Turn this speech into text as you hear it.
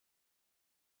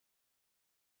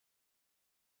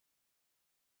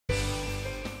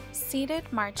Seated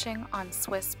marching on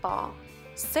Swiss ball.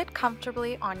 Sit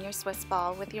comfortably on your Swiss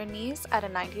ball with your knees at a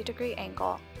 90-degree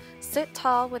angle. Sit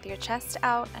tall with your chest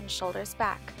out and shoulders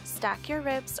back. Stack your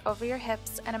ribs over your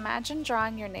hips and imagine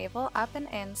drawing your navel up and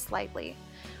in slightly.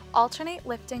 Alternate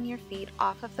lifting your feet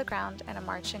off of the ground in a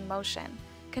marching motion.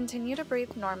 Continue to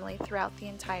breathe normally throughout the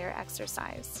entire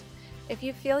exercise. If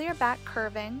you feel your back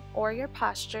curving or your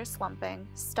posture slumping,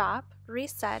 stop,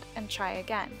 reset, and try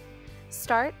again.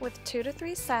 Start with 2 to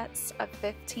 3 sets of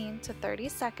 15 to 30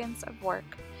 seconds of work.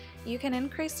 You can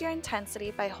increase your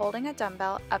intensity by holding a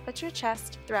dumbbell up at your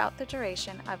chest throughout the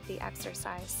duration of the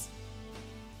exercise.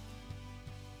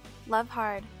 Love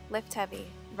hard, lift heavy,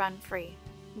 run free.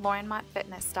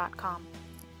 LaurenMottFitness.com